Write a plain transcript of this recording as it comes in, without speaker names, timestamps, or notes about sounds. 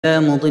لا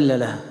مضل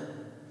له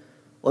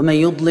ومن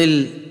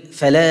يضلل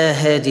فلا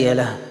هادي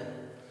له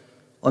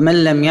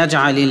ومن لم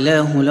يجعل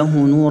الله له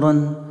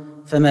نورا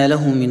فما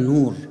له من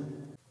نور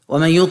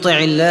ومن يطع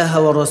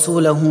الله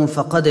ورسوله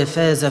فقد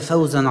فاز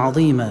فوزا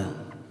عظيما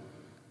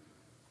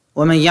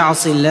ومن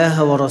يعص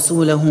الله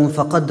ورسوله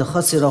فقد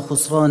خسر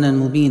خسرانا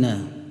مبينا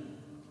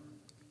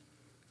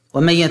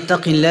ومن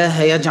يتق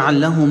الله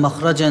يجعل له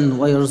مخرجا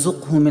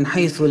ويرزقه من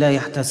حيث لا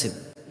يحتسب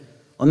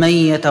ومن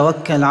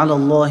يتوكل على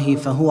الله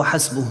فهو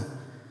حسبه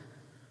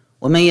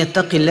ومن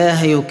يتق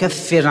الله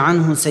يكفر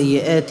عنه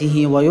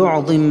سيئاته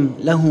ويعظم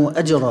له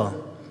أجرا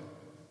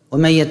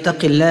ومن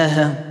يتق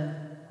الله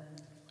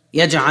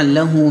يجعل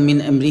له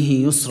من أمره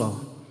يسرا.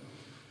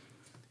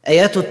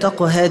 آيات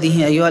التقوى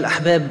هذه أيها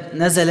الأحباب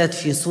نزلت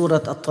في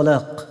سورة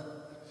الطلاق،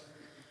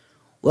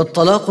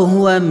 والطلاق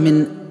هو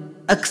من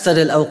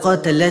أكثر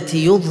الأوقات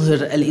التي يظهر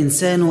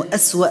الإنسان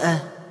أسوأ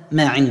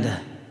ما عنده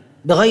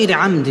بغير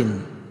عمد،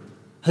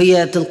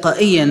 هي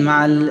تلقائيا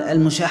مع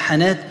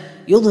المشاحنات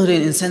يظهر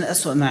الإنسان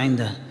أسوأ ما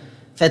عنده،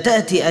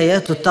 فتأتي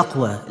آيات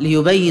التقوى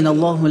ليبين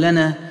الله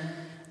لنا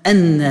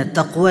أن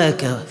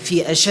تقواك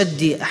في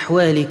أشد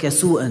أحوالك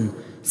سوءا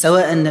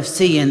سواء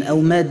نفسيا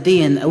أو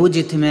ماديا أو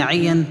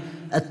اجتماعيا،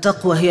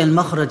 التقوى هي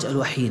المخرج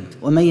الوحيد.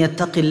 ومن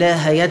يتق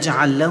الله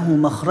يجعل له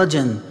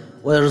مخرجا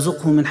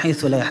ويرزقه من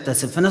حيث لا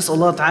يحتسب. فنسأل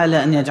الله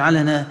تعالى أن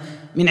يجعلنا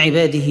من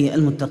عباده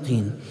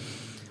المتقين.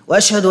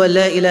 وأشهد أن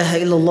لا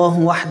إله إلا الله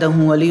وحده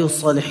ولي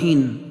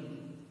الصالحين،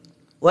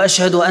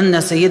 وأشهد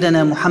أن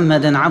سيدنا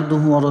محمدًا عبده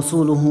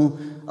ورسوله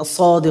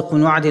الصادق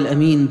الوعد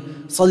الأمين.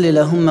 صل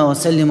اللهم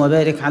وسلم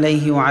وبارك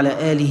عليه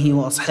وعلى آله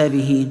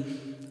وأصحابه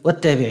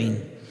والتابعين.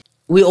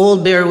 We all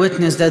bear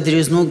witness that there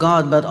is no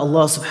God but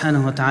Allah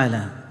subhanahu wa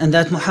ta'ala, and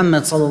that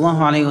Muhammad sallallahu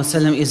alayhi wa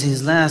sallam is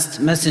his last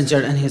messenger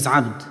and his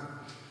abd.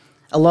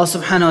 Allah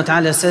subhanahu wa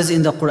ta'ala says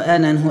in the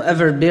Quran, and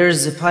whoever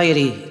bears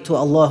piety to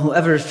Allah,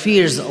 whoever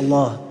fears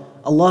Allah,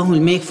 Allah will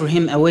make for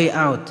him a way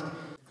out,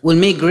 will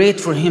make great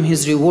for him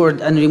his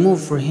reward and remove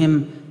for him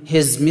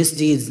his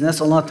misdeeds.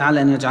 نسأل الله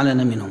تعالى أن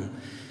يجعلنا منهم.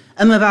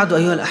 أما بعد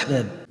أيها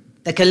الأحباب،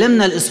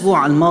 تكلمنا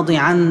الأسبوع الماضي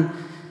عن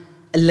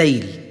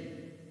الليل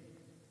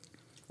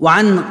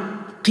وعن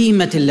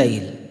قيمة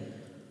الليل،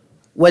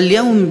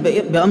 واليوم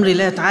بأمر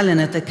الله تعالى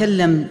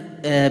نتكلم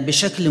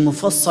بشكل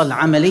مفصل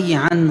عملي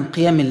عن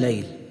قيام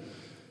الليل.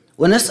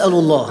 ونسأل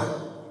الله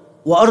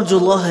وأرجو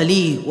الله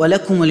لي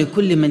ولكم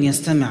ولكل من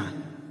يستمع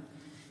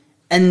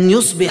أن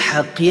يصبح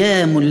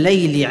قيام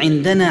الليل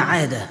عندنا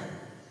عادة،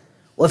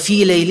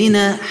 وفي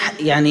ليلنا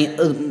يعني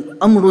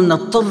أمر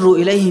نضطر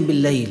إليه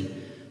بالليل،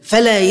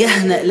 فلا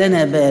يهنأ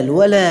لنا بال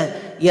ولا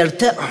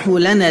يرتاح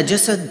لنا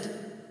جسد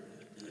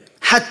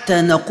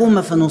حتى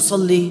نقوم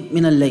فنصلي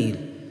من الليل.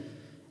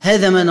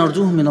 هذا ما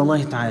نرجوه من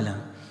الله تعالى.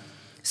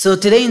 So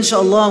today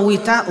inshallah we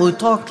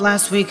talked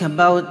last week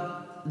about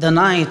the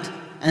night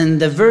and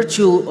the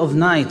virtue of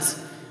nights,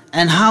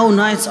 and how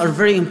nights are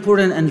very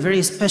important and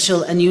very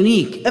special and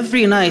unique.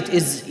 Every night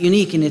is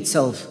unique in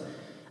itself.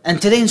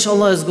 And today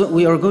inshallah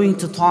we are going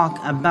to talk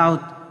about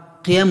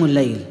قيام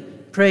الليل,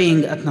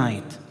 praying at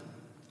night.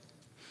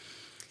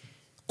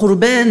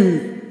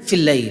 قربان في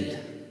الليل.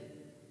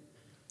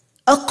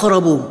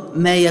 أقرب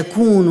ما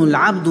يكون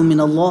العبد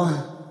من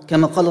الله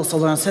كما قال صلى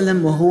الله عليه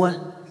وسلم وهو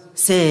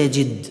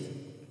ساجد.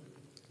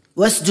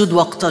 واسجد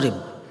واقترب.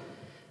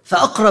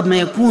 فأقرب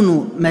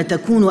ما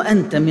تكون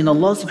أنت من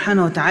الله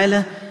سبحانه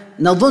وتعالى.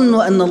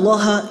 نظن أن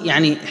الله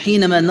يعني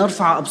حينما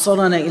نرفع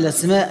أبصارنا إلى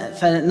السماء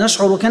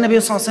فنشعر، وكان النبي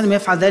صلى الله عليه وسلم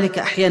يفعل ذلك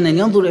أحيانا،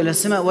 ينظر إلى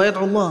السماء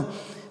ويدعو الله.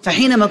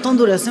 فحينما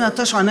تنظر إلى السماء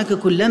تشعر أنك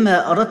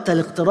كلما أردت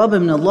الاقتراب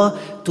من الله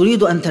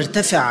تريد أن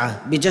ترتفع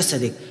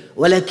بجسدك،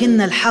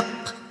 ولكن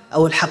الحق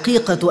أو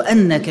الحقيقة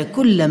أنك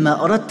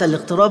كلما أردت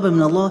الاقتراب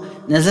من الله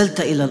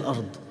نزلت إلى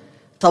الأرض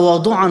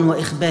تواضعا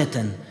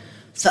وإخباتا.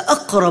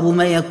 فأقرب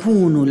ما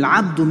يكون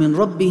العبد من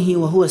ربه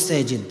وهو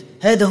ساجد.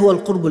 هذا هو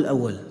القرب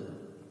الأول.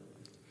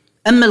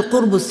 أما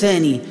القرب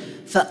الثاني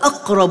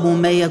فأقرب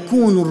ما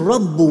يكون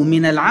الرب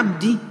من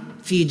العبد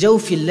في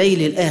جوف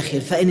الليل الآخر،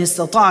 فإن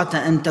استطعت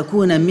أن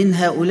تكون من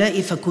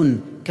هؤلاء فكن،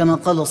 كما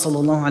قال صلى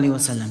الله عليه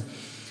وسلم.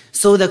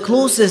 So the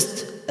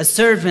closest a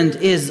servant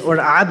is, or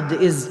a abd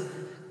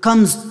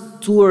comes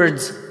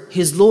towards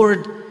his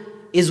Lord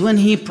is when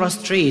he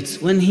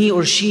prostrates, when he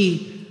or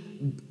she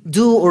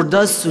do or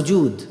does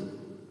sujood.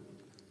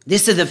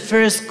 This is the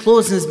first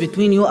closeness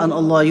between you and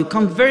Allah. You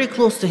come very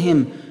close to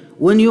him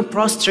when you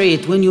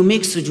prostrate, when you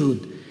make sujood.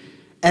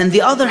 And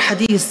the other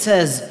hadith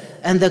says,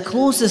 and the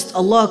closest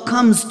Allah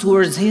comes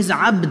towards his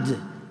abd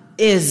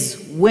is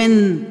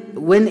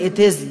when it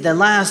is the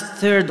last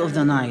third of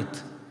the night.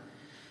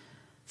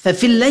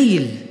 ففي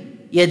الليل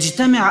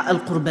يجتمع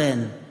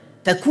القربان.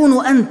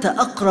 تكون أنت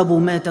أقرب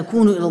ما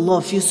تكون إلى الله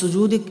في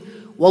سجودك،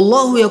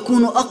 والله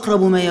يكون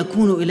أقرب ما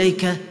يكون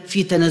إليك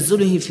في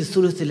تنزله في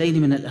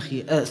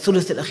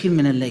الثلث الأخير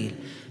من الليل.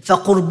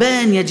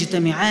 فقربان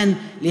يجتمعان.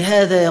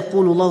 لهذا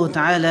يقول الله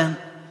تعالى: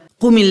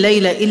 قم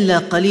الليل إلا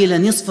قليلا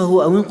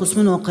نصفه أو انقص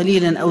منه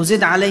قليلا أو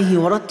زد عليه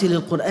ورتل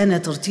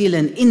القرآن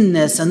ترتيلا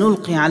إنا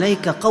سنلقي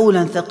عليك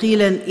قولا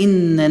ثقيلا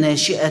إن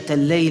ناشئة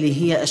الليل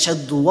هي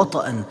أشد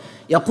وطئا.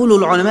 يقول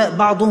العلماء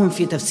بعضهم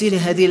في تفسير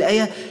هذه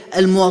الآية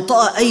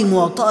المواطأة أي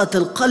مواطأة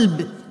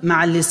القلب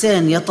مع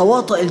اللسان،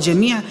 يتواطأ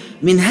الجميع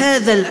من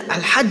هذا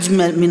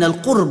الحجم من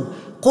القرب،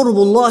 قرب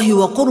الله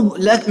وقرب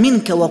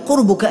منك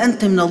وقربك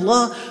أنت من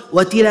الله،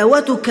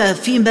 وتلاوتك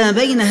فيما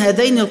بين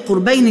هذين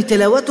القربين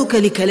تلاوتك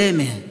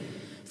لكلامه،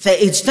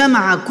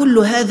 فاجتمع كل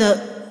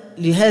هذا.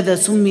 لهذا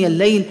سمي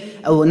الليل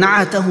أو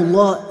نعته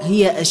الله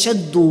هي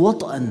أشد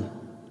وطئا.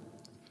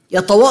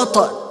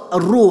 يتواطأ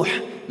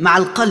الروح مع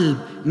القلب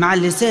مع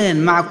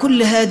اللسان مع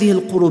كل هذه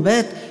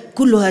القربات،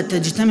 كلها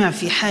تجتمع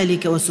في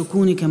حالك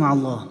وسكونك مع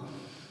الله.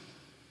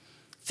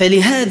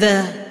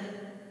 فلهذا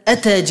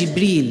أتى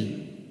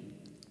جبريل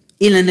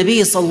إلى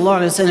النبي صلى الله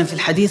عليه وسلم في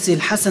الحديث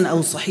الحسن أو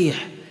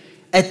الصحيح،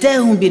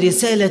 أتاهم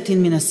برسالة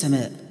من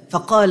السماء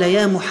فقال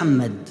يا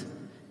محمد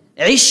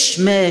عش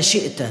ما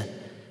شئت.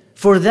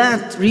 For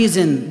that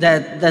reason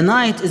that the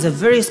night is a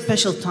very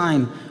special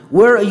time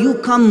where you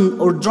come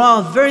or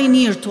draw very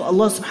near to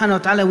Allah subhanahu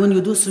wa ta'ala when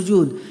you do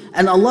sujood,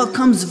 and Allah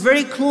comes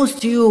very close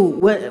to you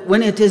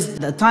when it is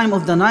the time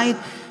of the night.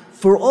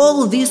 For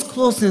all of these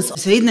closeness,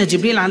 Sayyidina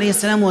Jibreel alayhi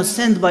salam was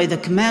sent by the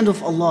command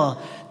of Allah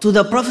to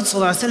the Prophet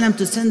sallallahu alayhi wa sallam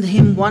to send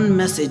him one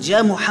message: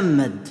 Ya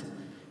Muhammad,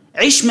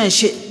 عش ما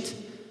شئت,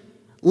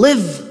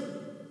 live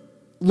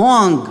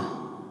long,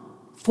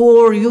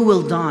 for you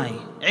will die.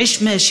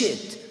 عش ما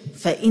شئت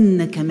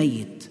فإنك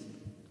ميت،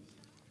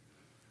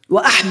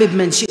 وأحبب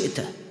من شئت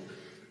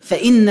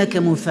فإنك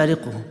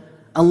مفارقه.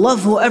 And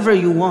love whoever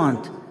you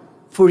want,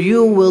 for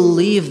you will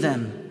leave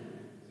them.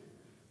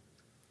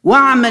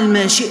 وأعمل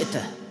ما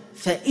شئت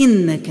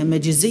فإنك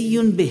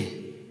مجزي به.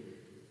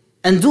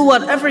 And do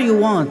whatever you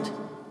want,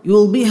 you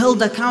will be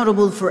held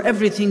accountable for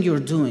everything you're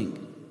doing.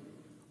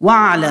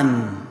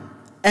 وأعلم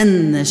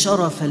أن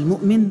شرف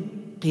المؤمن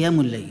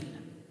قيام الليل.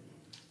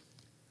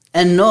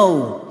 And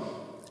know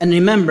and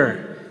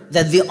remember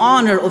that the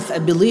honor of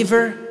a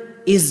believer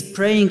is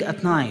praying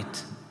at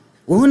night.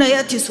 وهنا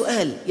يأتي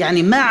سؤال،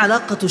 يعني ما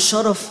علاقة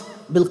الشرف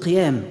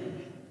بالقيام؟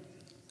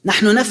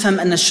 نحن نفهم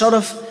أن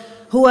الشرف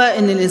هو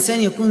أن الإنسان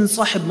يكون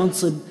صاحب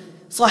منصب،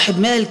 صاحب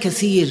مال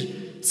كثير،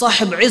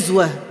 صاحب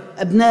عزوة،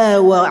 أبناء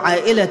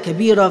وعائلة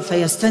كبيرة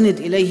فيستند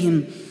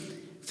إليهم.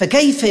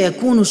 فكيف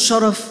يكون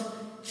الشرف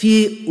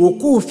في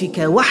وقوفك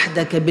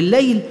وحدك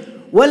بالليل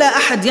ولا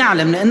أحد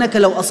يعلم؟ لأنك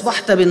لو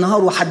أصبحت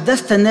بالنهار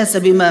وحدثت الناس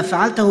بما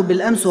فعلته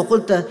بالأمس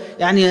وقلت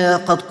يعني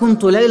قد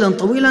كنت ليلا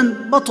طويلا،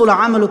 بطل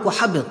عملك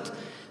وحبط.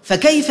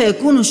 فكيف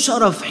يكون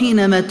الشرف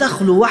حينما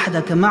تخلو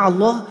وحدك مع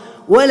الله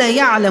ولا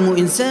يعلم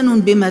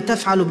إنسان بما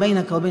تفعل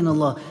بينك وبين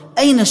الله؟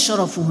 أين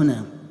الشرف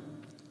هنا؟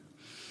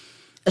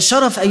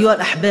 الشرف أيها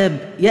الأحباب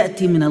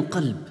يأتي من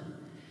القلب.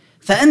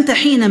 فأنت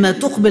حينما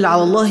تقبل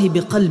على الله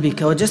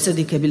بقلبك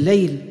وجسدك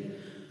بالليل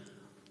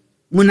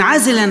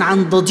منعزلا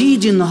عن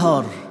ضجيج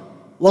النهار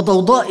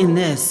وضوضاء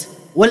الناس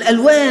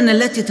والألوان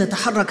التي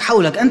تتحرك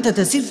حولك. أنت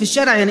تسير في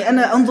الشارع، يعني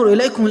أنا أنظر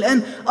إليكم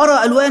الآن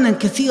أرى ألوانا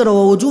كثيرة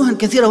ووجوها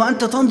كثيرة،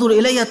 وأنت تنظر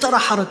إلي ترى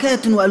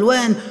حركات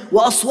وألوان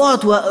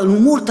وأصوات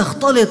والأمور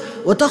تختلط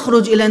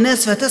وتخرج إلى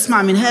الناس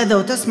فتسمع من هذا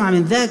وتسمع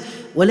من ذاك،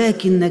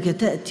 ولكنك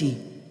تأتي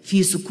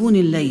في سكون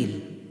الليل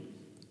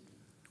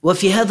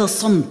وفي هذا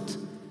الصمت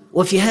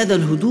وفي هذا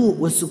الهدوء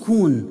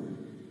والسكون،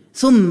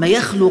 ثم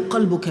يخلو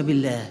قلبك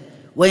بالله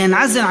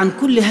وينعزل عن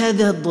كل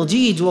هذا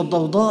الضجيج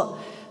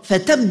والضوضاء،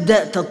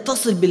 فتبدأ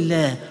تتصل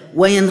بالله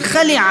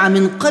وينخلع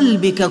من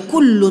قلبك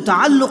كل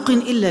تعلق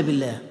إلا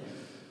بالله،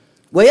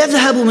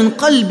 ويذهب من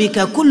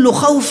قلبك كل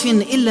خوف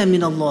إلا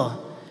من الله.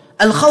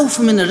 الخوف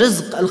من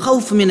الرزق،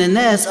 الخوف من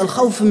الناس،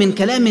 الخوف من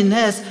كلام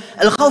الناس،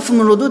 الخوف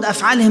من ردود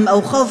أفعالهم،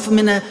 أو خوف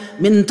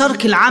من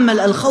ترك العمل،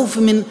 الخوف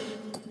من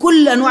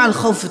كل أنواع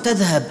الخوف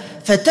تذهب،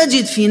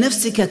 فتجد في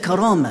نفسك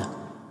كرامة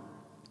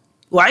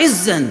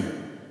وعزا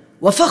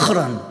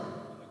وفخرا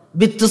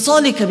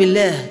باتصالك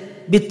بالله،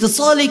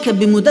 باتصالك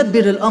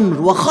بمدبر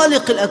الأمر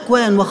وخالق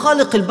الأكوان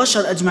وخالق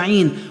البشر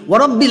أجمعين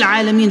ورب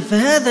العالمين.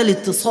 فهذا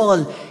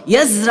الاتصال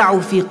يزرع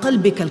في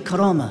قلبك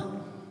الكرامة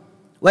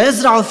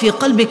ويزرع في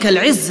قلبك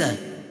العزة،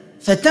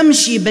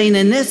 فتمشي بين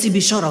الناس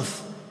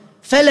بشرف،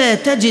 فلا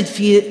تجد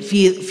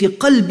في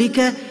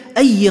قلبك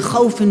أي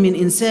خوف من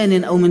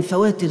إنسان أو من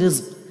فوات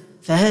رزق.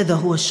 فهذا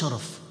هو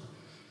الشرف.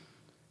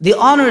 The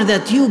honor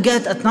that you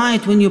get at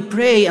night when you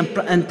pray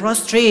and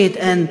prostrate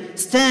and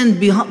stand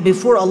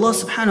before Allah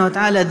subhanahu wa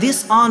ta'ala,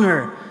 this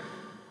honor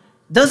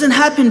doesn't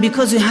happen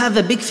because you have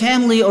a big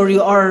family or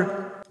you are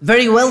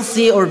very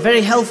wealthy or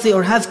very healthy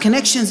or have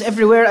connections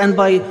everywhere and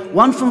by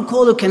one phone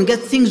call you can get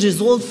things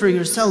resolved for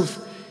yourself.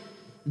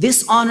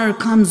 This honor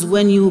comes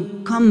when you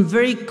come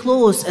very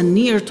close and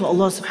near to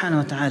Allah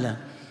subhanahu wa ta'ala.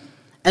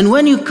 And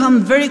when you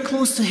come very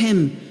close to Him,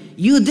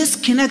 you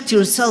disconnect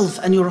yourself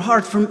and your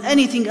heart from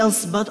anything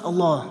else but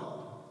Allah.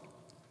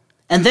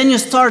 And then you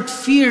start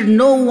fear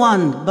no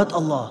one but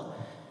Allah.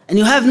 And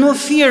you have no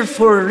fear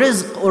for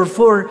rizq or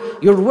for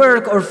your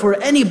work or for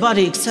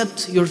anybody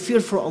except your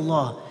fear for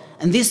Allah.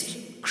 And this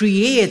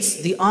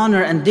creates the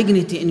honor and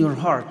dignity in your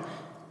heart.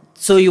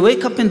 So you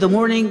wake up in the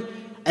morning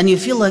and you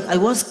feel like I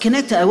was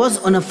connected. I was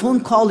on a phone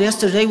call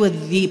yesterday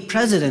with the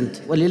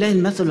president. وَلِلَّهِ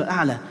الْمَثَلُ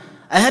الْأَعْلَى.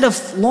 I had a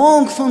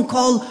long phone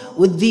call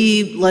with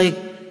the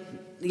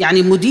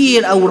يعني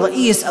مدير أو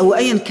رئيس أو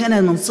أيا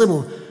كان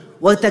منصبه.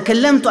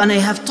 وتكلمت and I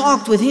have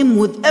talked with him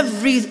with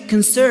every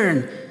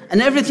concern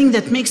and everything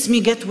that makes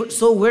me get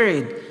so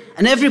worried.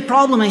 And every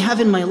problem I have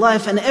in my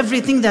life and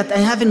everything that I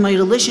have in my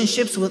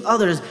relationships with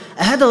others.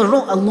 I had a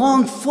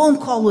long phone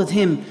call with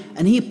him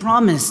and he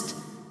promised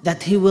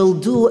that he will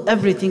do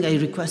everything I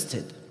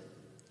requested.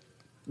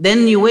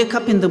 Then you wake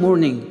up in the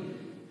morning.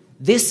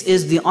 This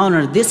is the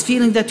honor. This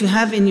feeling that you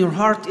have in your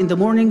heart in the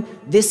morning,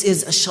 this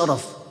is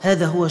الشرف.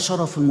 هذا هو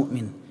شرف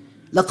المؤمن.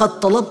 لقد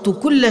طلبت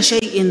كل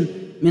شيء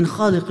من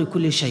خالق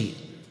كل شيء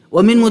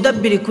ومن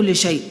مدبر كل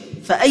شيء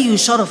فأي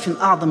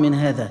شرف أعظم من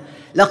هذا.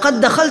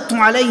 لقد دخلت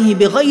عليه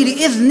بغير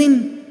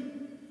إذن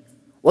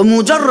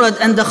ومجرد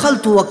أن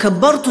دخلت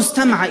وكبرت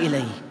استمع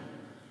إليه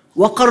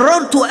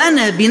وقررت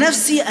أنا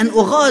بنفسي أن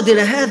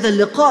أغادر هذا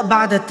اللقاء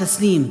بعد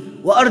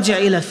التسليم وأرجع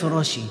إلى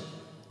فراشي.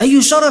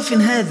 أي شرف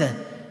هذا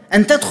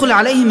أن تدخل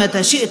عليه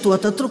متى شئت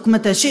وتترك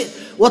متى شئت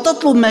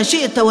وتطلب ما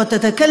شئت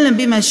وتتكلم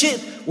بما شئت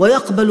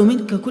ويقبل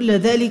منك كل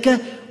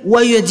ذلك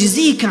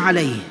ويجزيك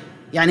عليه.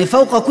 يعني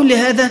فوق كل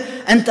هذا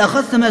أنت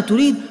أخذت ما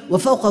تريد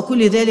وفوق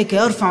كل ذلك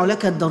يرفع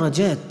لك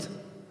الدرجات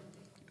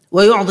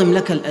ويعظم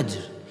لك الأجر.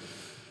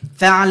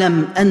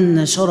 فاعلم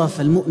أن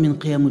شرف المؤمن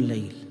قيام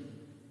الليل.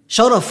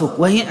 شرفك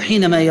وهي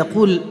حينما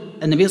يقول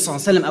النبي صلى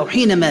الله عليه وسلم أو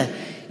حينما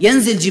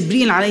ينزل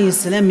جبريل عليه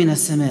السلام من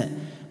السماء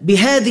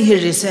بهذه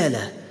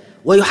الرسالة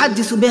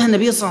ويحدث بها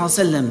النبي صلى الله عليه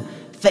وسلم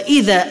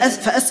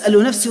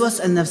فأسأل نفسي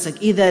وأسأل نفسك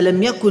إذا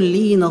لم يكن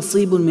لي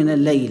نصيب من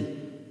الليل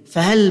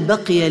فهل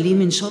بقي لي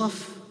من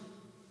شرف؟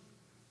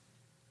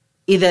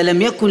 إذا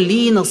لم يكن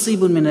لي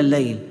نصيب من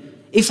الليل,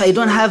 if I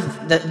don't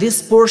have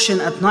this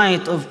portion at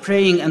night of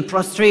praying and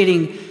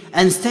prostrating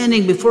and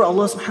standing before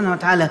Allah subhanahu wa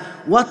ta'ala,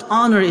 what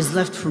honor is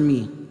left for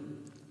me?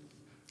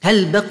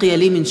 هل بقي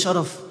لي من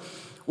شرف؟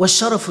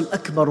 والشرف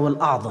الأكبر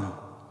والأعظم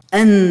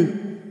أن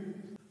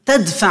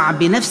تدفع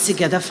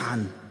بنفسك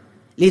دفعا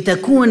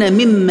لتكون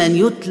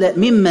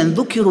ممن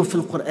ذكروا في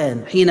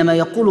القرآن حينما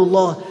يقول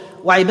الله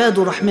وعباد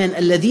الرحمن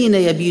الذين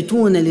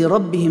يبيتون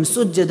لربهم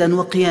سجدا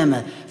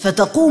وقياما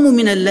فتقوم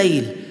من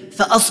الليل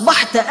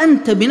فأصبحت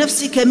أنت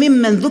بنفسك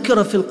ممن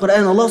ذكر في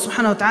القرآن. الله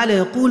سبحانه وتعالى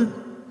يقول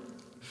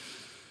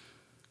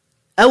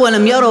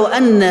أولم يروا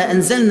أن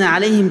أنزلنا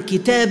عليهم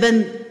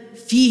كتابا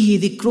فيه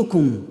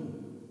ذكركم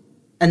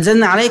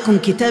أنزلنا عليكم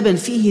كتابا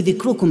فيه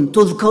ذكركم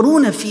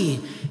تذكرون فيه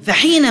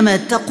فحينما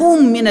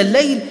تقوم من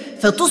الليل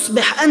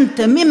فتصبح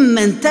أنت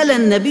ممن تلا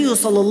النبي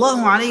صلى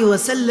الله عليه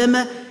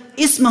وسلم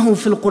اسمه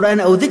في القرآن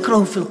أو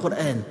ذكره في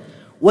القرآن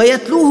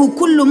ويتلوه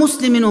كل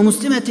مسلم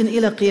ومسلمة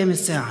إلى قيام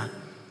الساعة.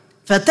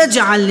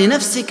 فتجعل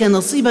لنفسك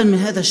نصيبا من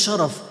هذا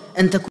الشرف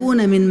أن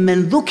تكون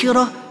من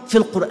ذكر في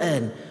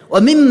القرآن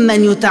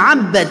وممن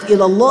يتعبد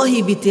إلى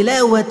الله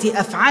بتلاوة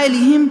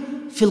أفعالهم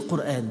في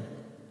القرآن.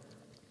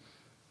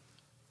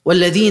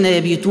 والذين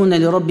يبيتون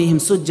لربهم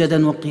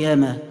سجدا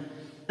وقياما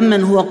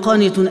من هو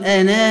قانت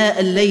آناء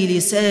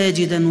الليل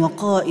ساجدا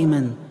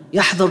وقائما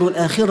يحذر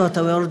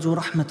الآخرة ويرجو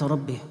رحمة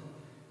ربه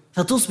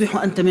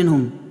فتصبح أنت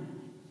منهم.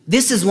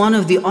 This is one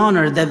of the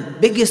honors, the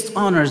biggest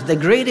honors, the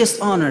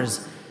greatest honors,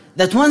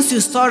 that once you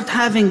start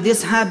having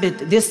this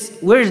habit, this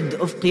word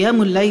of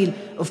qiyamul layl,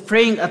 of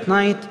praying at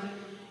night,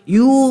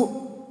 you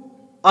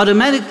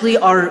automatically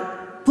are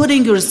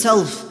putting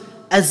yourself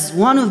as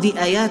one of the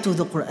ayat of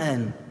the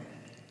Quran.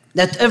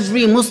 That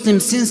every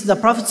Muslim since the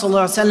Prophet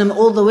ﷺ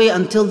all the way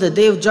until the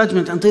day of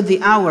judgment, until the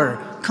hour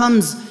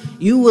comes,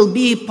 you will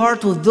be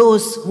part of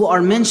those who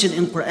are mentioned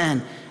in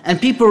Quran.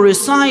 And people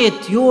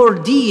recite your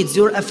deeds,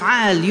 your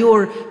af'al,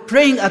 your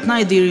praying at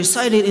night, they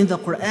recite it in the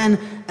Quran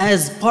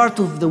as part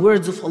of the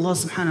words of Allah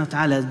subhanahu wa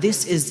ta'ala.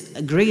 This is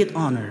a great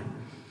honor.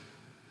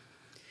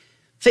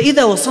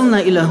 فإذا وصلنا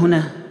إلى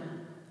هنا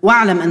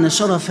واعلم أن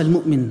شرف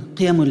المؤمن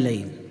قيام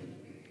الليل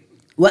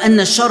وأن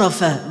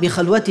الشرف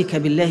بخلوتك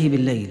بالله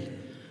بالليل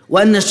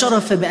وأن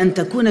الشرف بأن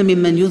تكون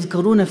ممن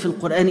يذكرون في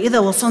القرآن. إذا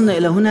وصلنا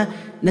إلى هنا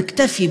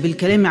نكتفي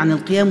بالكلام عن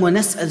القيام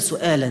ونسأل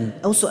سؤالا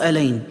أو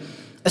سؤالين.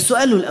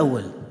 السؤال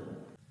الأول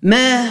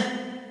ما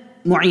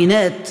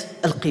معينات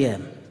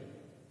القيام؟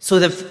 So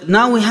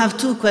now we have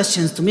two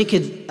questions to make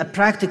it a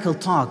practical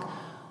talk.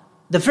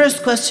 The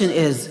first question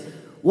is,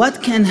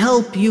 what can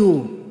help you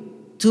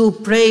to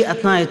pray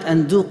at night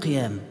and do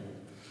qiyam?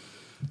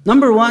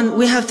 Number one,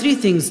 we have three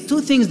things.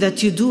 Two things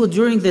that you do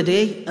during the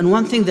day and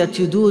one thing that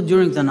you do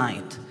during the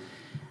night.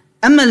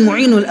 أما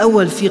المعين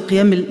الأول في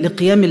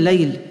لقيام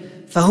الليل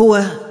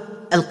فهو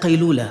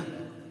القيلولة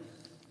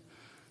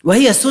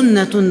وهي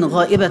سنة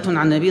غائبة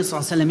عن النبي صلى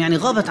الله عليه وسلم. يعني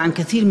غابت عن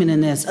كثير من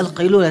الناس.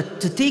 القيلولة,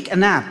 to take a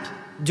nap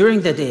during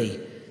the day.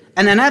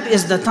 And a nap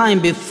is the time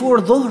before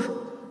dhuhr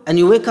and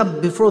you wake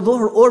up before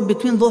dhuhr or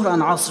between dhuhr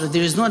and asr.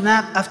 There is no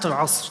nap after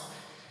asr.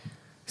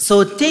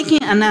 So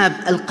taking a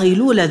nap,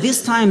 al-qaylula,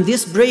 this time,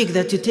 this break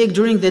that you take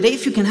during the day,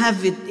 if you can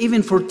have it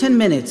even for 10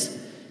 minutes,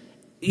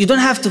 you don't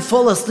have to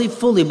fall asleep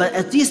fully, but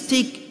at least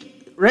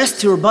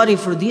rest your body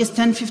for these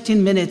 10-15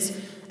 minutes.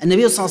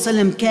 النبي صلى الله عليه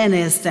وسلم كان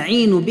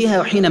يستعين بها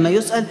وحينما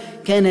يسأل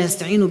كان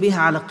يستعين بها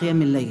على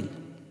قيام الليل.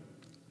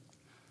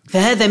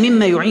 فهذا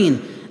مما يعين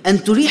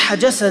أن تريح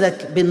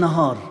جسدك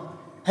بالنهار.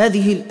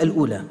 هذه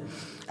الأولى.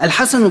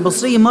 الحسن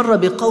البصري مر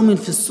بقوم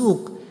في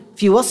السوق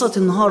في وسط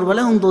النهار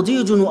ولهم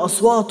ضجيج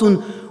وأصوات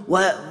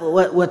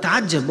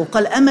وتعجب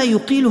وقال: أما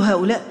يقيل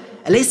هؤلاء؟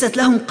 أليست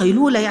لهم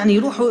قيلولة؟ يعني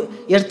يروحوا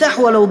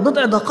يرتاحوا ولو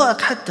بضع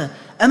دقائق حتى.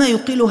 أما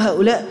يقيل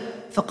هؤلاء؟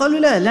 فقالوا: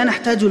 لا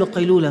نحتاج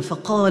لقيلولة.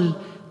 فقال: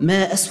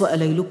 ما أسوأ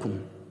ليلكم؟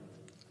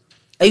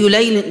 أي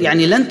ليل؟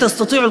 يعني لن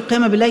تستطيعوا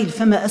القيام بالليل،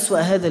 فما أسوأ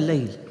هذا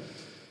الليل.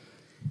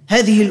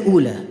 هذه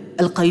الأولى،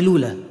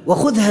 القيلولة،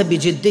 وخذها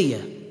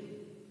بجدية.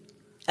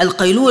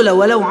 القيلولة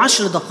ولو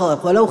 10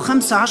 دقائق، ولو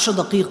 15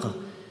 دقيقة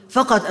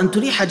فقط، أن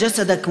تريح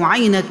جسدك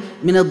وعينك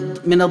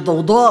من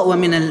الضوضاء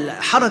ومن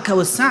الحركة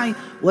والسعي،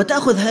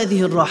 وتأخذ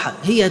هذه الراحة،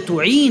 هي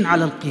تعين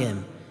على القيام.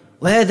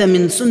 وهذا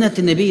من سنة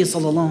النبي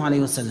صلى الله عليه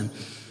وسلم.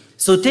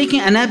 So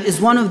taking a nap is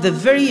one of the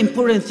very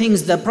important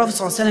things that Prophet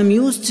ﷺ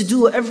used to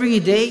do every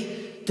day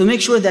to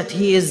make sure that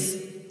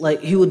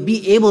he would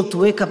be able to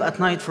wake up at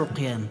night for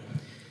qiyam.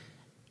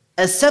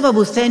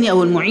 السبب الثاني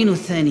أو المعين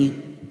الثاني،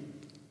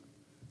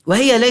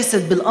 وهي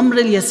ليست بالأمر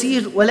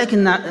اليسير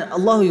ولكن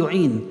الله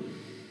يعين،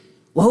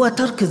 وهو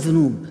ترك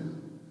الذنوب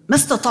ما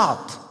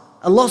استطعت.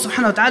 الله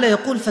سبحانه وتعالى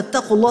يقول: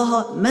 فاتقوا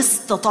الله ما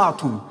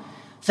استطعتم.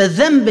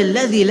 فالذنب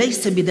الذي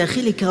ليس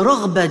بداخلك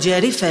رغبة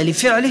جارفة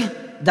لفعله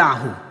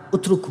دعه،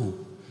 اتركه.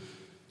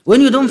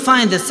 When you don't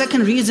find, the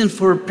second reason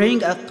for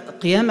praying at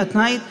qiyam at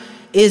night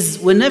is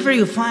whenever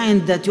you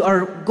find that you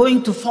are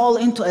going to fall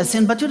into a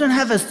sin but you don't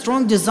have a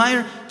strong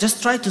desire, just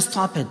try to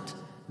stop it.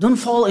 Don't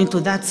fall into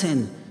that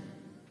sin.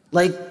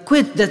 Like,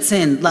 quit that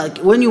sin. Like,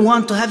 when you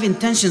want to have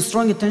intention,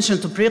 strong intention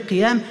to pray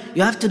qiyam,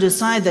 you have to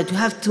decide that you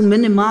have to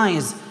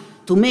minimize,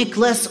 to make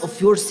less of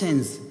your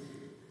sins.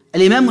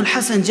 الإمام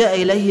الحسن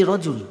جاء إليه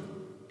رجل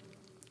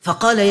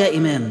فقال: يا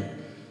إمام،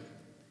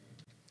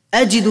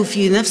 أجد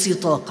في نفسي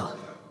طاقة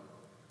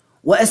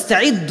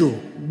وأستعد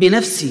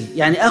بنفسي،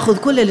 يعني أخذ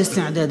كل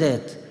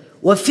الاستعدادات،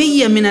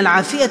 وفي من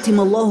العافية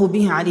ما الله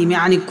به عليم،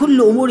 يعني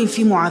كل أموري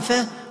في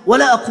معافاة،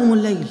 ولا أقوم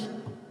الليل،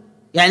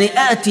 يعني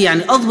آتي،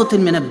 يعني أضبط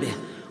المنبه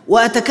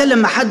وأتكلم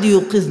مع حد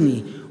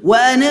يوقظني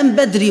وأنام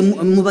بدري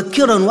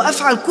مبكرا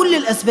وأفعل كل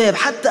الأسباب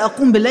حتى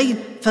أقوم بالليل،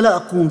 فلا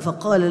أقوم.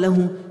 فقال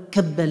له: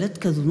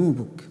 كبلتك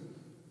ذنوبك،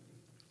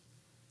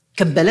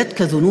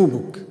 كبلتك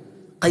ذنوبك،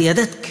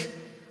 قيدتك.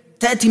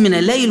 تأتي من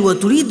الليل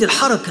وتريد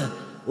الحركة،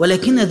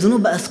 ولكن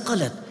الذنوب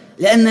أثقلت،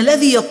 لأن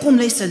الذي يقوم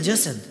ليس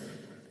الجسد.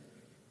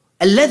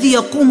 الذي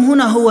يقوم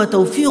هنا هو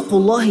توفيق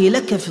الله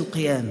لك في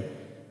القيام،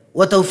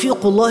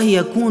 وتوفيق الله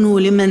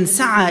يكون لمن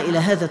سعى إلى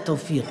هذا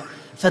التوفيق.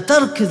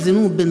 فترك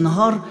الذنوب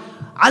بالنهار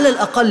على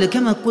الأقل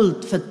كما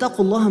قلت: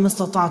 فاتقوا الله ما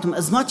استطعتم,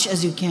 as much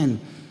as you can.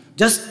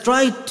 Just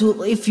try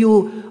to, if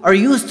you are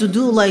used to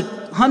do like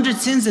 100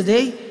 sins a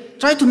day,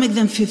 try to make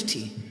them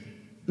 50.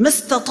 ما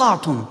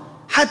استطعتم،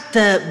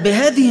 حتى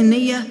بهذه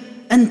النية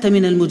أنت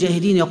من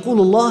المجاهدين. يقول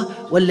الله: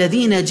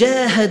 والذين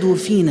جاهدوا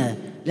فينا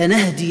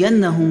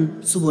لنهدينهم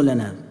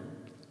سبلنا.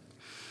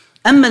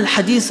 أما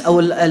الحديث أو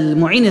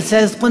المعين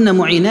الثالث، قلنا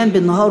معينان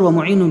بالنهار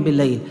ومعين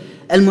بالليل.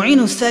 المعين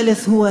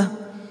الثالث هو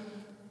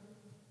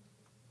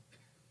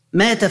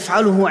ما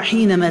تفعله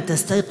حينما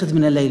تستيقظ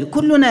من الليل.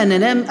 كلنا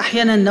ننام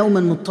أحيانا نوما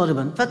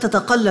مضطربا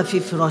فتتقلب في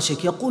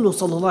فراشك. يقول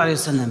صلى الله عليه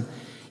وسلم: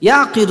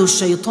 يعقد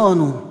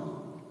الشيطان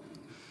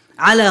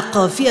على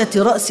قافية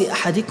رأس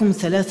أحدكم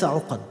 3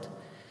 عقد.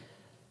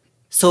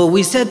 So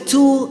we said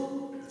 2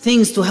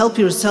 things to help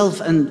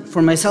yourself and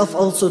for myself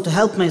also, to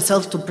help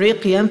myself to pray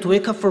qiyam, to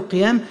wake up for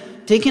qiyam.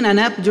 Taking a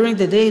nap during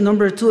the day.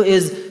 Number 2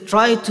 is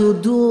try to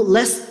do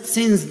less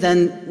sins than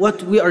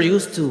what we are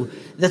used to.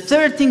 The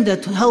third thing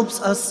that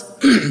helps us,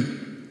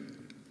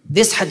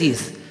 this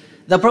hadith,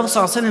 the Prophet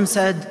ﷺ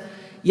said: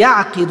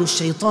 يعقد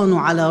الشيطان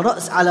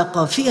على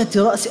قافية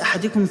رأس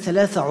أحدكم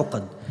 3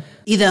 عقد.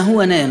 إذا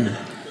هو نام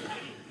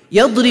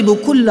يضرب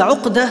كل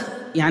عقدة،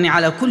 يعني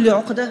على كل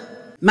عقدة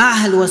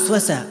معها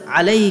الوسوسة: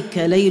 عليك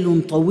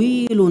ليل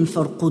طويل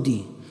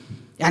فارقدي.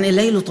 يعني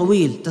الليل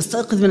طويل،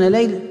 تستيقظ من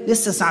الليل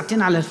لسه 2 ساعة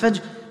على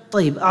الفجر،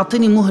 طيب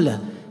أعطني مهلة.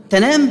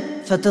 تنام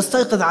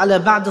فتستيقظ على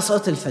بعد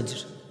صلاة الفجر.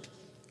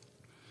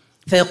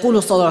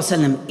 فيقول صلى الله عليه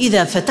وسلم: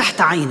 إذا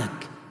فتحت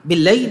عينك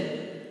بالليل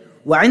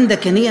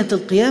وعندك نية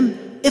القيام،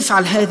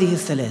 افعل هذه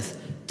 3،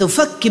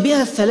 تفك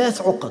بها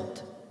 3 عقد.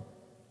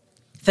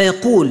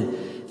 فيقول: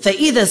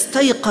 فإذا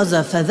استيقظ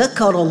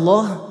فذكر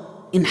الله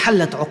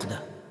انحلت عقدة،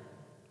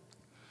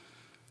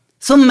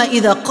 ثم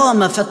إذا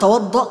قام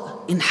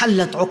فتوضأ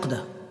انحلت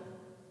عقدة،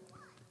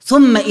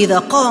 ثم إذا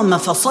قام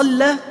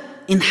فصلى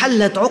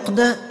انحلت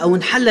عقدة أو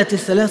انحلت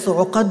 3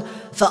 عقد،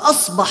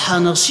 فأصبح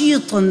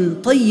نشيطا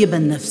طيب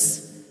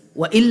النفس،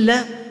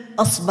 وإلا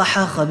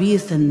أصبح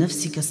خبيث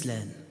النفس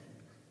كسلان،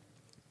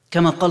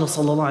 كما قال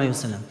صلى الله عليه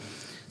وسلم.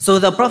 So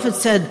the Prophet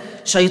said,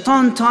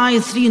 Shaitan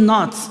ties 3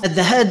 knots at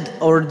the head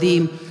or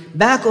the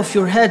back of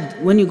your head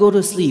when you go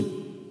to sleep.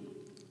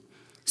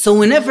 So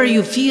whenever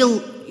you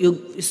feel you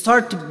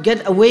start to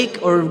get awake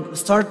or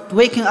start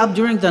waking up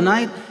during the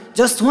night,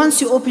 just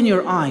once you open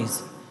your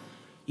eyes,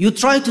 you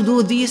try to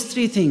do these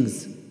 3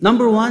 things.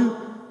 Number 1,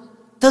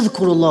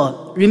 تذكر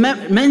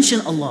الله,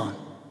 mention Allah.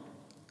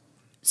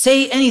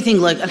 Say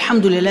anything like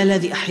Alhamdulillah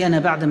الذي أحيانا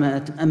بعد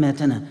ما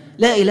أماتنا,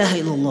 La ilaha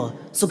illallah,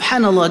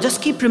 Subhanallah.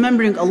 Just keep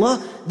remembering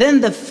Allah.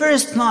 Then the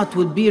first knot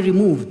would be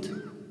removed.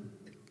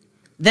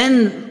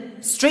 Then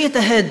straight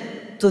ahead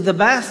to the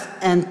bath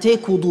and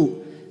take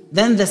wudu.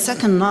 Then the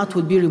second knot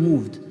would be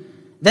removed.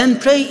 Then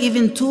pray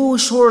even 2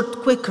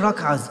 short, quick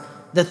rak'ahs.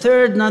 The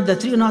third knot, the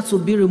 3 knots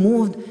would be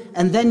removed,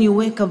 and then you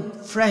wake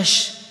up fresh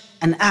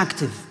and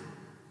active.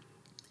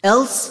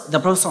 Else, the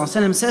Prophet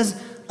ﷺ says,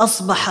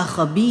 أصبح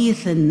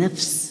خبيث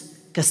النفس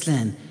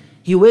كسلان.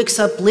 He wakes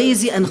up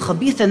lazy and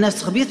خبيث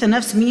النفس. خبيث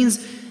النفس means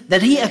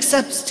that he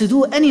accepts to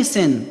do any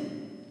sin.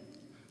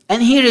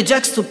 And he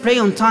rejects to pray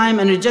on time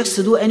and rejects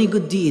to do any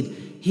good deed.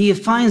 He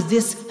finds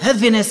this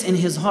heaviness in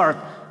his heart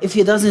if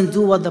he doesn't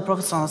do what the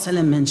Prophet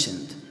ﷺ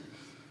mentioned.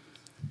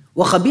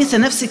 وخبيث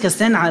النفس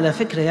كسلان على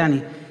فكرة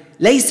يعني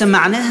ليس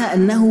معناها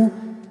أنه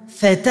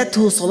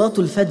فاتته صلاة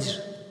الفجر.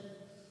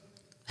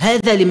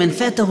 هذا لمن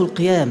فاته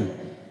القيام.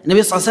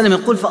 النبي صلى الله عليه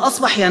وسلم يقول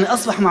فأصبح يعني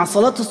أصبح مع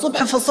صلاة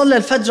الصبح فصلى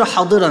الفجر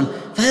حاضرا.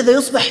 فهذا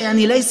يصبح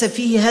يعني ليس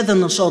فيه هذا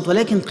النشاط،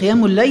 ولكن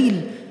قيام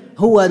الليل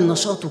هو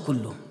النشاط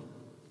كله.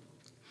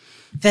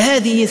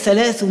 فهذه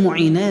 3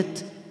 معينات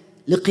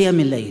لقيام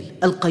الليل: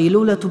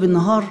 القيلولة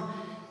بالنهار،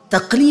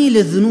 تقليل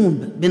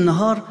الذنوب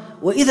بالنهار،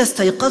 وإذا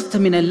استيقظت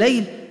من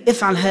الليل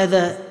افعل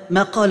هذا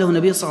ما قاله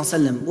النبي صلى الله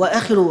عليه وسلم.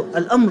 وآخر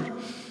الأمر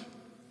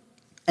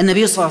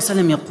النبي صلى الله عليه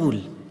وسلم يقول: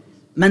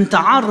 من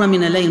تعار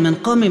من الليل، من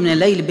قام من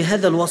الليل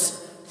بهذا الوصف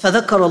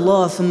فذكر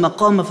الله ثم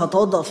قام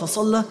فتوضأ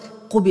فصلى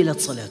قبلت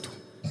صلاته.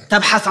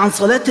 تبحث عن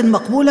صلاة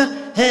مقبولة،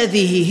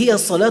 هذه هي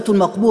الصلاة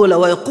المقبولة.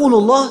 ويقول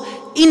الله: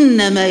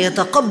 إنما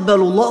يتقبل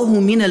الله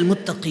من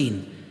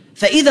المتقين.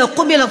 فإذا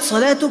قبلت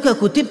صلاتك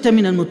كتبت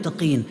من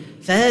المتقين.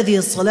 فهذه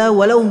الصلاة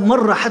ولو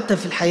مرة حتى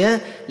في الحياة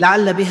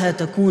لعل بها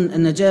تكون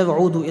النجاة.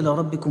 وعودوا إلى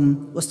ربكم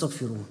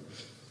واستغفروه.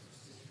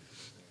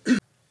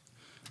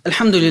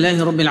 الحمد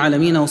لله رب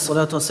العالمين،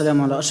 والصلاة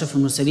والسلام على أشرف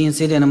المرسلين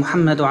سيدنا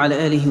محمد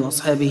وعلى آله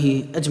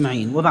وأصحابه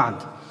أجمعين، وبعد.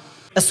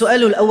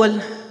 السؤال الأول: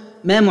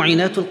 ما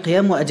معينات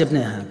القيام؟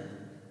 وأجبناها.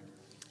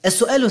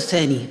 السؤال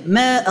الثاني: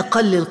 ما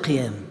أقل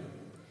القيام؟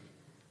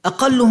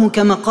 أقله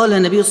كما قال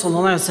النبي صلى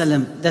الله عليه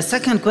وسلم.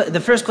 The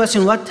first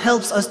question: what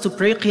helps us to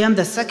pray qiyam?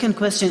 The second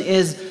question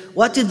is: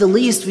 what is the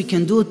least we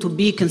can do to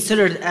be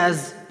considered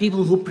as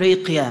people who pray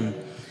qiyam?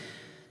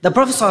 The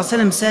Prophet صلى الله عليه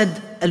وسلم said: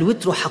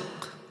 الوتر حق،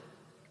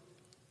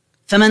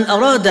 فمن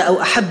أراد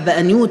أو أحب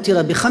أن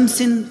يوتر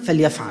ب5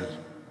 فليفعل.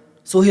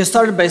 So he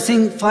started by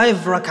saying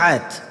 5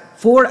 rak'at,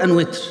 4 and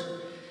witr.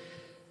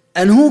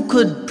 And who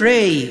could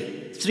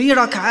pray 3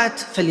 rak'at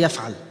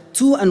فليفعل,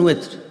 2 and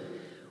witr.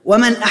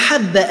 ومن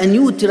أحب أن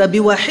يوتر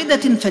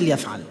ب1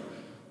 فليفعل.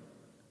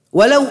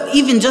 ولو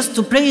even just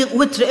to pray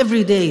witr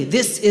every day,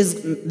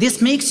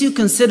 this makes you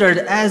considered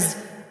as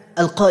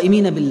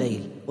القائمين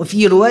بالليل.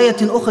 وفي رواية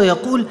أخرى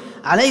يقول: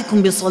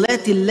 عليكم بصلاة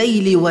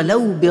الليل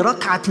ولو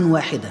بركعة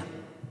واحدة.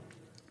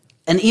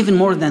 And even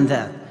more than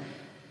that.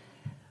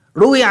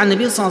 روي عن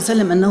النبي صلى الله عليه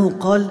وسلم أنه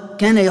قال: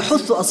 كان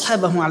يحث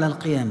أصحابه على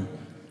القيام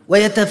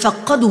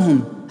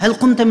ويتفقدهم: هل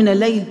قمت من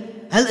الليل؟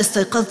 هل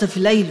استيقظت في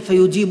الليل؟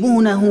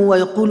 فيجيبونه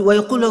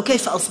ويقول له: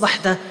 كيف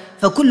أصبحت؟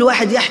 فكل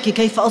واحد يحكي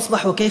كيف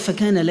أصبح وكيف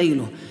كان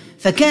ليله.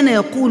 فكان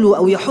يقول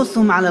أو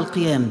يحثهم على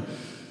القيام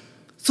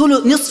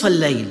نصف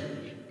الليل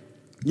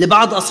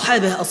لبعض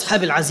أصحابه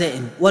أصحاب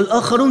العزائم،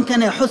 والآخرون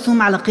كان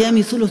يحثهم على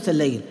قيام ثلث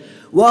الليل،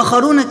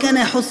 وآخرون كان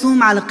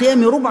يحثهم على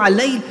قيام ربع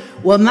الليل،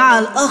 ومع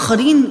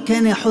الآخرين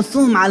كان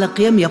يحثهم على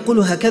قيام، يقول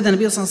هكذا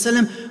النبي صلى الله عليه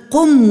وسلم: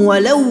 قم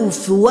ولو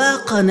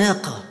فواق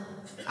ناقة.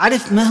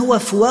 عارف ما هو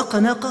فواق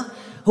ناقة؟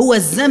 هو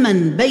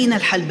الزمن بين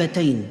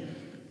الحلبتين،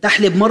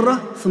 تحلب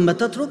مرة ثم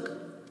تترك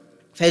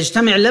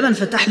فيجتمع اللبن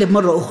فتحلب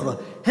مرة أخرى.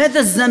 هذا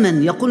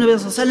الزمن يقول النبي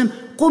صلى الله عليه وسلم: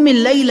 قم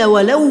الليل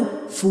ولو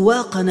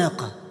فواق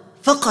ناقة،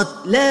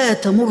 فقط لا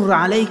تمر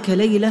عليك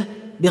ليلة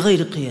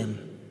بغير قيام.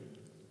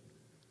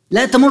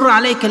 لا تمر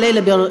عليك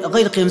ليلة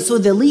بغير قيام. So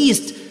the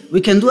least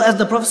we can do, as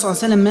the Prophet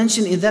ﷺ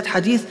mentioned in that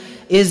hadith,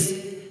 is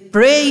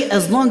pray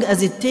as long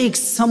as it takes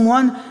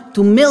someone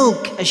to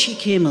milk a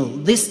she-camel.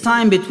 This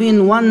time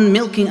between one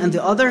milking and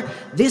the other,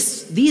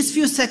 these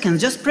few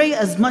seconds, just pray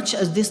as much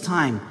as this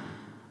time.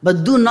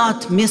 But do not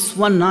miss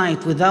one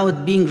night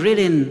without being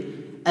written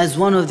as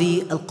one of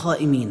the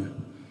القائمين.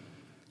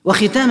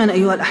 وختاما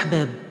أيها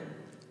الأحباب،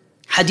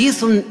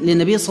 حديث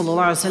للنبي صلى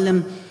الله عليه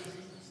وسلم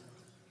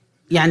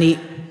يعني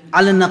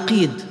على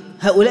النقيض: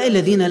 هؤلاء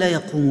الذين لا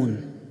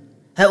يقومون،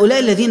 هؤلاء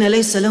الذين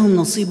ليس لهم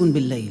نصيب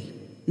بالليل،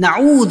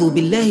 نعوذ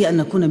بالله أن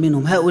نكون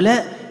منهم.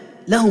 هؤلاء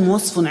لهم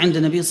وصف عند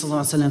النبي صلى الله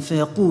عليه وسلم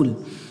فيقول: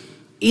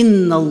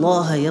 إن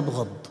الله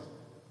يبغض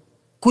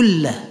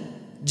كل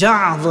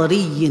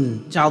جعظري.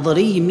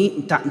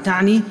 جعظري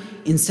تعني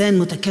إنسان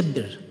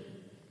متكبر.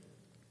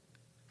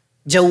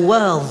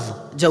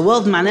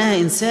 جواظ معناها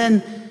إنسان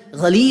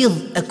غليظ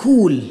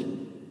أكول،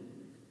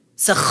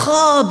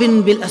 سخاب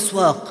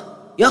بالأسواق،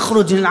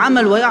 يخرج من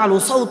العمل ويعلو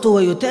صوته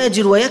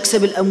ويتاجر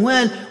ويكسب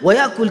الأموال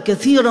ويأكل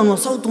كثيرا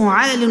وصوته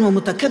عال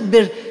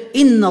ومتكبر.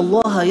 إن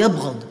الله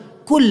يبغض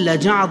كل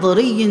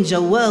جعظري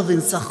جواظ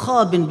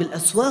سخاب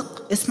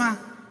بالأسواق. اسمع: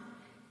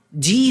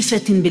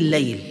 جيفة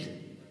بالليل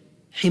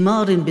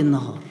حمار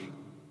بالنهار،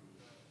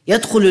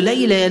 يدخل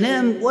ليل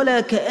ينام ولا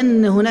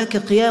كأن هناك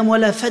قيام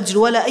ولا فجر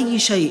ولا أي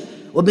شيء،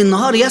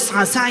 وبالنهار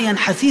يسعى سعيا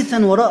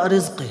حثيثا وراء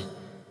رزقه،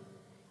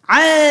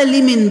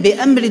 عالم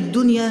بأمر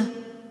الدنيا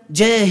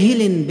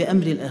جاهل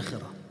بأمر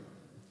الآخرة،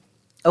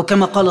 أو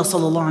كما قال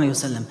صلى الله عليه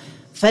وسلم: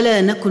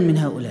 فلا نكن من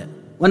هؤلاء.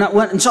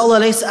 وإن شاء الله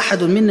ليس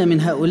أحد منا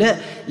من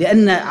هؤلاء،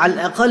 لأن على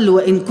الأقل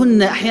وإن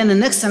كنا أحيانا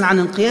نكسل عن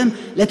القيام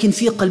لكن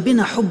في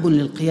قلبنا حب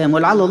للقيام،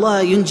 ولعل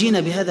الله ينجينا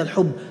بهذا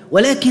الحب،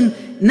 ولكن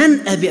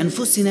ننأى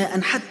بأنفسنا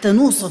أن حتى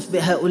نوصف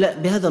بهؤلاء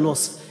بهذا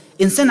الوصف.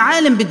 إنسان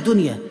عالم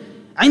بالدنيا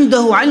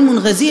عنده علم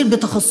غزير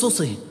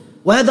بتخصصه،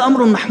 وهذا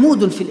أمر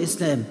محمود في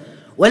الإسلام،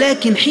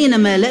 ولكن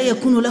حينما لا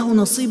يكون له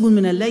نصيب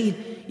من الليل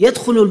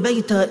يدخل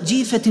البيت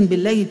جيفة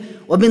بالليل،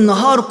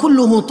 وبالنهار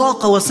كله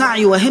طاقة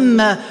وسعي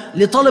وهمة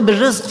لطلب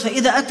الرزق،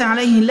 فإذا أتى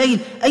عليه الليل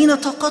أين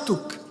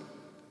طاقتك؟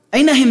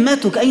 أين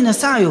همتك؟ أين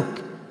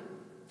سعيك؟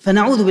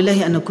 فنعوذ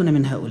بالله أن نكون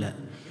من هؤلاء.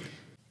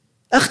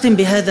 أختم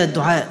بهذا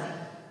الدعاء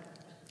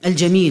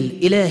الجميل: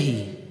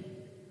 إلهي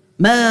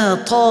ما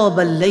طاب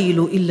الليل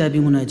إلا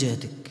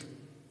بمناجاتك،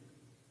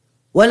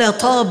 ولا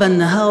طاب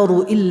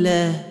النهار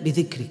إلا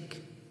بذكرك،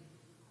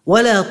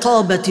 ولا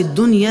طابت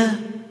الدنيا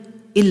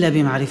إلا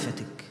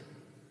بمعرفتك،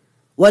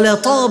 ولا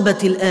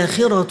طابت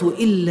الآخرة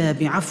إلا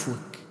بعفوك،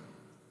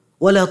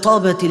 ولا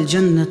طابت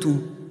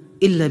الجنة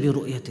إلا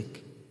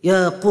برؤيتك.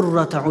 يا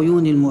قرة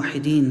عيون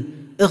الموحدين،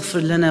 اغفر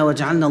لنا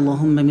واجعلنا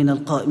اللهم من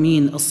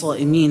القائمين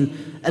الصائمين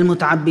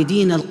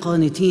المتعبدين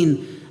القانتين،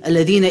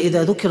 الذين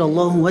إذا ذكر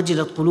الله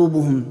وجلت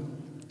قلوبهم،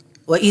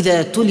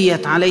 وإذا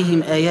تليت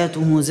عليهم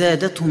آياته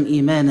زادتهم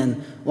إيمانا،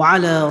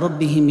 وعلى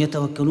ربهم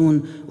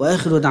يتوكلون.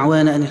 وآخر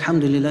دعوانا أن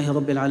الحمد لله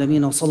رب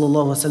العالمين، وصلى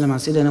الله وسلم على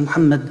سيدنا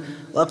محمد،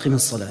 وأقم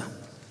الصلاة.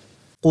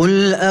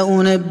 قل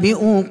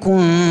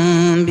أنبئكم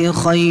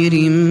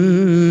بخير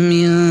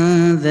من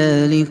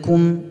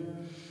ذلكم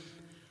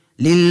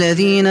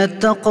للذين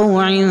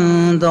اتقوا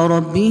عند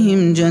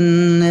ربهم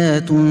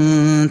جنات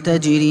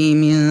تجري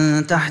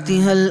من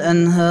تحتها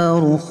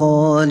الأنهار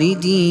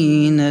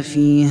خالدين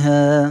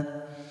فيها،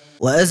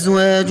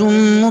 وأزواج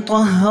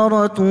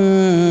مطهرة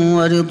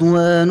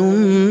ورضوان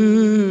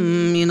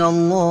من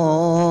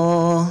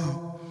الله،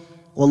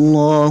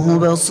 والله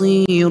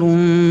بصير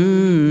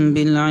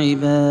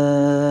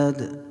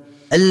بالعباد.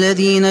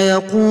 الذين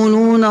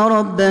يقولون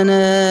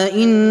ربنا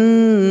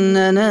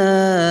إننا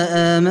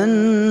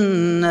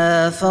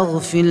آمنا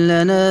فاغفر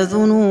لنا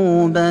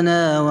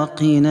ذنوبنا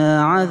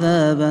وقنا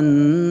عذاب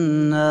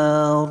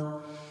النار.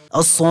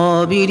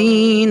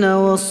 الصابرين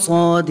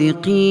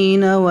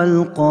والصادقين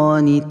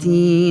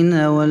والقانتين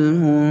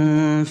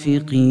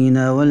والمنفقين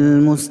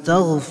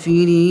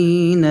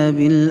والمستغفرين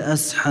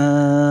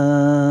بالأسحار،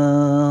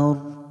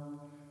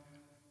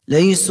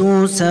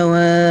 ليسوا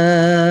سواء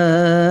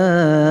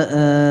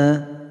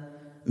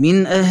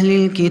من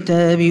أهل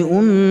الكتاب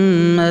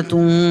أمة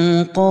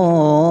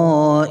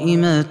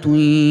قائمة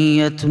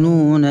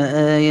يتلون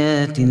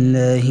آيات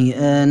الله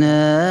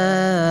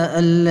آناء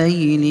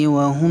الليل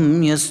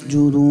وهم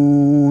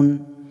يسجدون،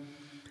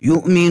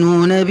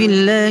 يؤمنون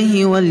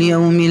بالله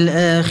واليوم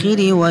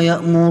الآخر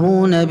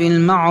ويأمرون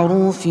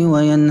بالمعروف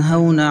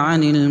وينهون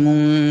عن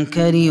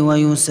المنكر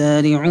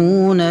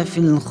ويسارعون في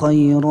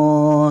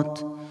الخيرات،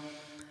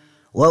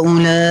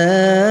 وأولئك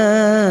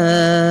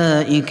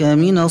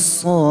من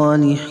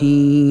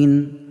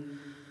الصالحين.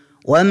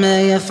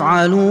 وما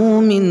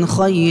يفعلوا من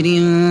خير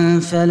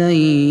فلن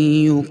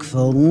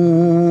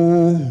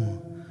يكفروه،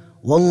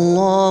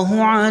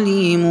 والله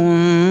عليم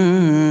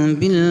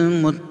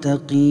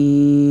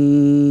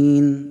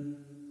بالمتقين.